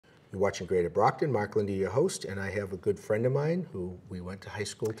You're watching Greater Brockton. Mark Lindy, your host, and I have a good friend of mine who we went to high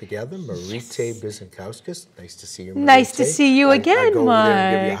school together, Maryte Bizinkauskas. Nice to see you, Maryte. Nice to see you again, I go Mark. over there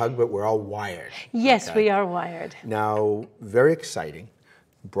and give you a hug, but we're all wired. Yes, okay? we are wired. Now, very exciting.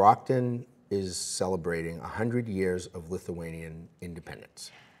 Brockton is celebrating 100 years of Lithuanian independence.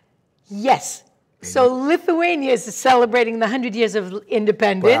 Yes. So Lithuania is celebrating the 100 years of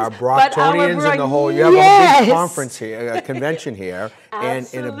independence. But our Brocktonians and the whole, you have a big conference here, a convention here, and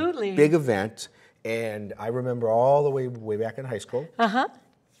a big event. And I remember all the way back in high school,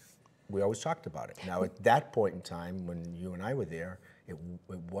 we always talked about it. Now, at that point in time, when you and I were there, it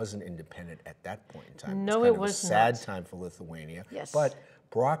wasn't independent at that point in time. No, it was not. Sad time for Lithuania. Yes. But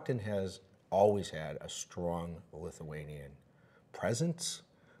Brockton has always had a strong Lithuanian presence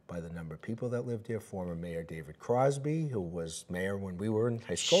by the number of people that lived here. Former Mayor David Crosby, who was mayor when we were in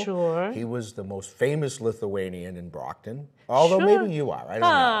high school. Sure. He was the most famous Lithuanian in Brockton. Although maybe you are. I don't know.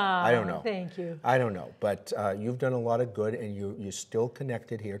 I don't know. Thank you. I don't know. But you've done a lot of good, and you're still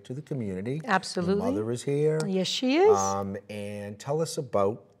connected here to the community. Absolutely. Your mother is here. Yes, she is. And tell us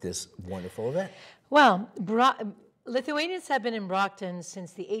about this wonderful event. Well, Lithuanians have been in Brockton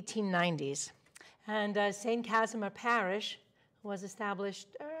since the 1890s. And St. Casimir Parish was established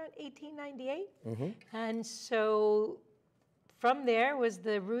around 1898. And so from there was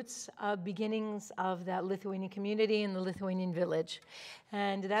the roots of beginnings of that Lithuanian community and the Lithuanian village.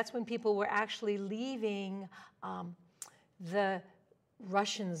 And that's when people were actually leaving the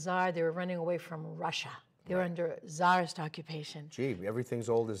Russian Tsar. They were running away from Russia. They were under Tsarist occupation. Gee, everything's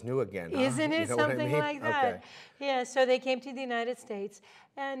old is new again. Isn't it something like that? Okay. Yeah, so they came to the United States.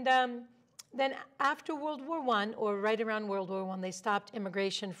 And then after World War I, or right around World War I, they stopped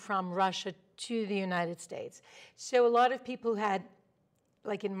immigration from Russia to the United States. So a lot of people had,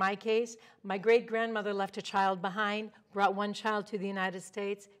 like in my case, my great-grandmother left a child behind, brought one child to the United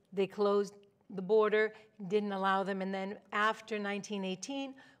States. They closed the border, didn't allow them. And then after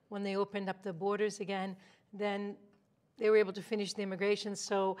 1918, when they opened up the borders again, then they were able to finish the immigration.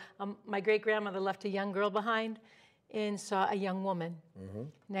 So my great-grandmother left a young girl behind and saw a young woman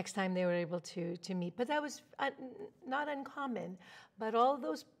next time they were able to meet. But that was not uncommon. But all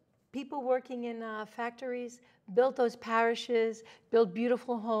those people working in factories built those parishes, built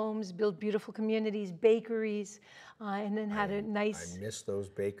beautiful homes, built beautiful communities, bakeries, and then had a nice... I miss those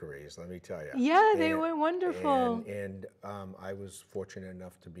bakeries, let me tell you. Yeah, they were wonderful. And I was fortunate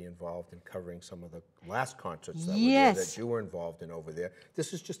enough to be involved in covering some of the last concerts that, that you were involved in over there.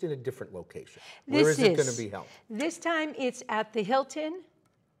 This is just in a different location. Where is it going to be held? This time it's at the Hilton,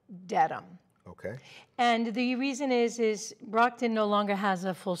 Dedham. Okay. And the reason is Brockton no longer has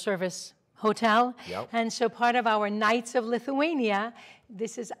a full-service hotel. Yep. And so part of our Knights of Lithuania,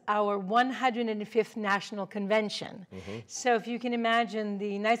 this is our 105th National Convention. So if you can imagine,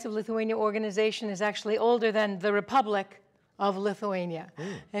 the Knights of Lithuania organization is actually older than the Republic of Lithuania,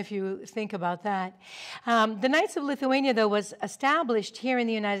 if you think about that. The Knights of Lithuania, though, was established here in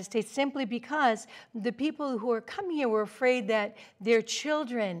the United States simply because the people who were coming here were afraid that their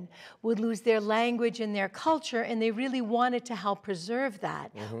children would lose their language and their culture, and they really wanted to help preserve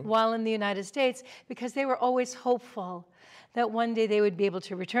that while in the United States, because they were always hopeful that one day they would be able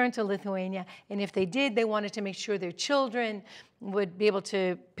to return to Lithuania, and if they did, they wanted to make sure their children would be able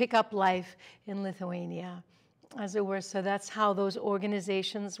to pick up life in Lithuania, as it were. So that's how those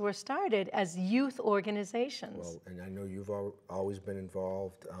organizations were started, as youth organizations. Well, and I know you've always been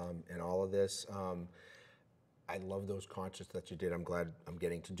involved in all of this. I love those concerts that you did. I'm glad I'm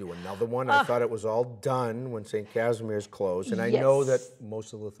getting to do another one. I thought it was all done when St. Casimir's closed. And I know that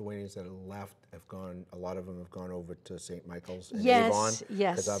most of the Lithuanians that have left have gone, a lot of them have gone over to St. Michael's and Avon.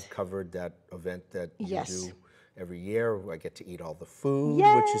 Because I've covered that event that you do every year. I get to eat all the food,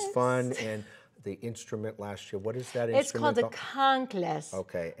 which is fun. And the instrument last year, what is that instrument? It's called the kankles.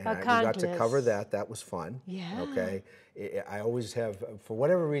 Okay, and we got to cover that. That was fun. Yeah. Okay. I always have, for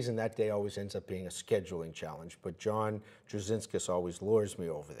whatever reason, that day always ends up being a scheduling challenge, but John Drzezinskis always lures me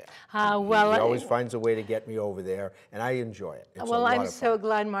over there. He always finds a way to get me over there, and I enjoy it. It's well, I'm so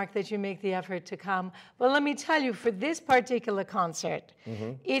glad, Mark, that you make the effort to come. Well, let me tell you, for this particular concert,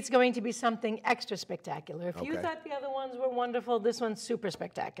 it's going to be something extra spectacular. If you thought the other ones were wonderful, this one's super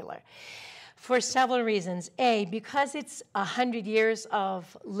spectacular. For several reasons. A, because it's 100 years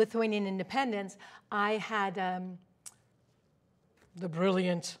of Lithuanian independence, I had the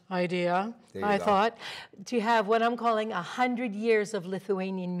brilliant idea, I thought, to have what I'm calling 100 years of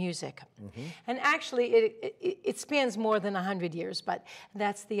Lithuanian music. And actually, it spans more than 100 years, but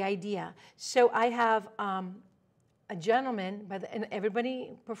that's the idea. So I have a gentleman, and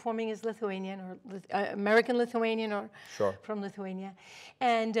everybody performing is Lithuanian or American Lithuanian or Sure. from Lithuania.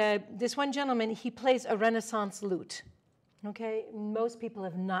 And this one gentleman, he plays a Renaissance lute. Okay, most people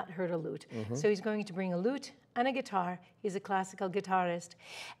have not heard a lute. So he's going to bring a lute and a guitar. He's a classical guitarist.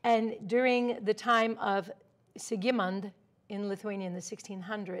 And during the time of Sigimund in Lithuania in the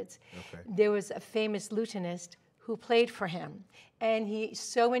 1600s, there was a famous lutenist who played for him. And he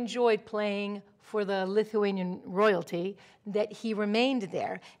so enjoyed playing for the Lithuanian royalty that he remained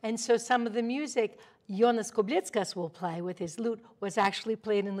there. And so some of the music Jonas Koblieckas will play with his lute was actually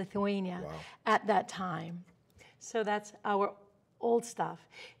played in Lithuania at that time. So that's our old stuff.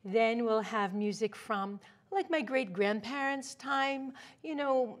 Then we'll have music from like my great-grandparents' time, you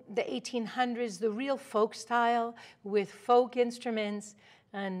know, the 1800s, the real folk style with folk instruments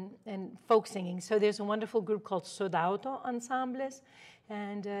and folk singing. So there's a wonderful group called Sodauto Ensembles,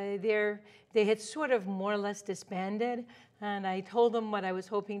 and they had sort of more or less disbanded, and I told them what I was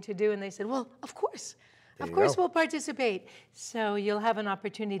hoping to do, and they said, well, of course we'll participate. So you'll have an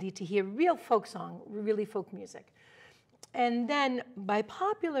opportunity to hear real folk song, really folk music. And then by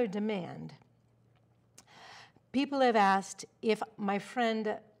popular demand, people have asked if my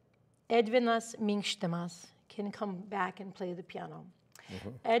friend Edvinas Minkštimas can come back and play the piano.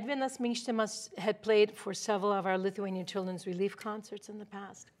 Edvinas Minkštimas had played for several of our Lithuanian Children's Relief concerts in the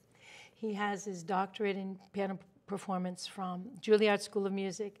past. He has his doctorate in piano performance from Juilliard School of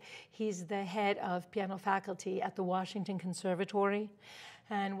Music. He's the head of piano faculty at the Washington Conservatory.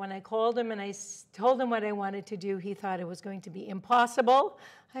 And when I called him and I told him what I wanted to do, he thought it was going to be impossible.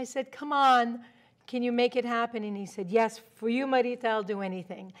 I said, come on, can you make it happen? And he said, yes, for you, Maryte, I'll do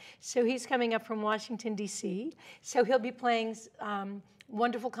anything. So he's coming up from Washington, D.C. So he'll be playing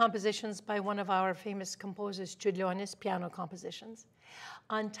wonderful compositions by one of our famous composers, Čiurlionis, piano compositions.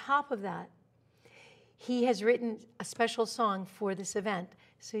 On top of that, he has written a special song for this event.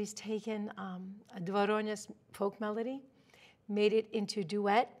 So he's taken a Dvaronės folk melody, made it into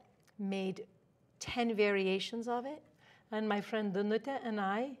duet, made 10 variations of it, and my friend Danute and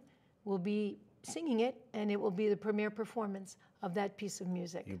I will be singing it, and it will be the premiere performance of that piece of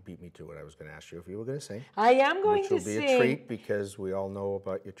music. You beat me to it. I was going to ask you if you were going to sing. I am going to sing. Which will be a treat because we all know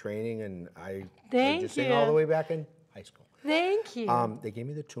about your training, and I heard you sing you all the way back in high school. Thank you. They gave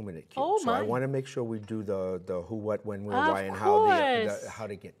me the 2-minute cue, Oh, so I my. want to make sure we do the who, what, when, where, Of why, and course. how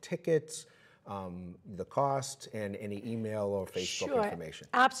to get tickets, the cost, and any email or Facebook information.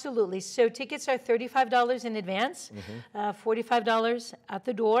 Absolutely. So tickets are $35 in advance, $45 at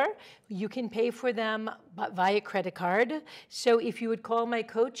the door. You can pay for them via credit card. So if you would call my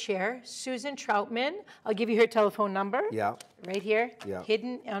co-chair, Susan Troutman, I'll give you her telephone number. Yeah. Right here, Yeah.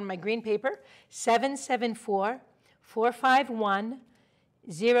 hidden on my green paper,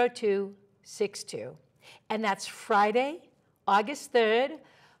 774-451-0262. And that's Friday, August 3rd.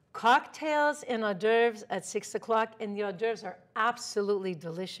 Cocktails and hors d'oeuvres at 6 o'clock, and the hors d'oeuvres are absolutely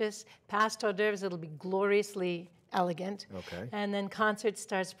delicious. Past hors d'oeuvres, it'll be gloriously elegant. Okay. And then concert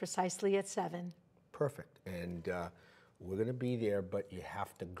starts precisely at 7. Perfect. And we're going to be there, but you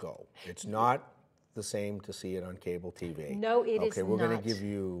have to go. It's not the same to see it on cable TV. No, it is Okay, we're going not. to give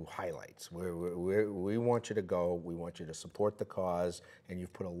you highlights. We want you to go. We want you to support the cause, and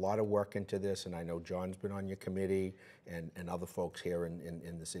you've put a lot of work into this, and I know John's been on your committee and other folks here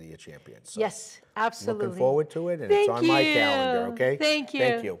in the City of Champions. So Yes, absolutely. looking forward to it, and Thank it's on my you. calendar, okay? Thank you.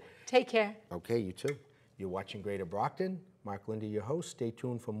 Thank you. Take care. Okay, you too. You're watching Greater Brockton. Mark Lindy, your host. Stay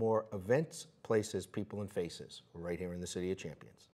tuned for more events, places, people, and faces right here in the City of Champions.